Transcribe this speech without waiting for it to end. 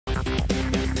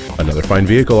Another fine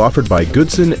vehicle offered by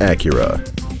Goodson Acura.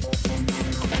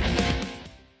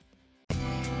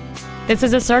 This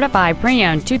is a certified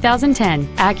pre-owned 2010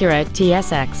 Acura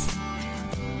TSX.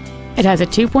 It has a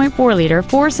 2.4-liter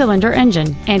four-cylinder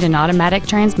engine and an automatic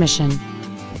transmission.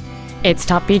 Its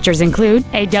top features include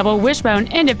a double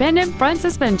wishbone independent front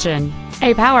suspension,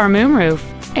 a power moonroof,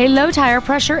 a low tire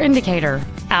pressure indicator,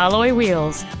 alloy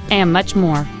wheels, and much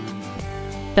more.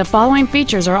 The following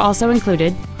features are also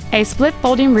included: a split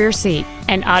folding rear seat,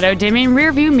 an auto-dimming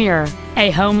rear-view mirror,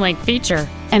 a home link feature,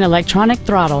 an electronic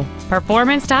throttle,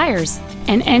 performance tires,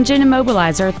 an engine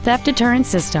immobilizer theft deterrent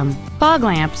system, fog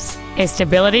lamps, a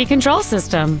stability control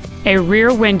system, a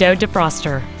rear window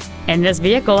defroster, and this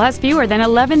vehicle has fewer than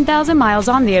 11,000 miles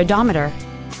on the odometer.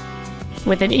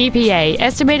 With an EPA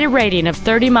estimated rating of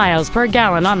 30 miles per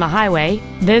gallon on the highway,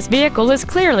 this vehicle is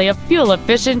clearly a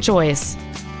fuel-efficient choice.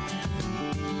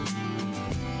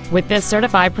 With this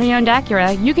certified pre-owned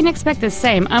Acura, you can expect the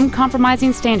same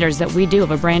uncompromising standards that we do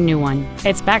of a brand new one.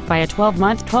 It's backed by a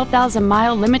 12-month,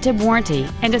 12,000-mile limited warranty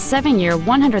and a 7-year,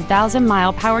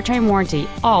 100,000-mile powertrain warranty,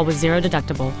 all with zero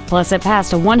deductible. Plus, it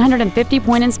passed a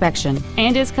 150-point inspection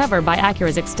and is covered by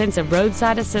Acura's extensive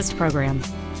roadside assist program.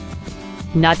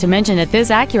 Not to mention that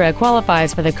this Acura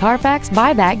qualifies for the Carfax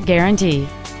buyback guarantee.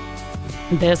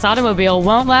 This automobile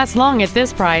won't last long at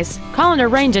this price. Call and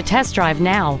arrange a test drive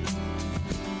now.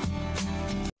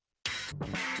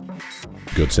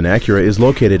 Goodson Acura is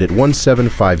located at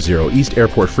 1750 East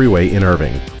Airport Freeway in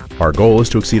Irving. Our goal is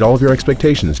to exceed all of your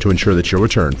expectations to ensure that you'll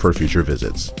return for future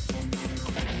visits.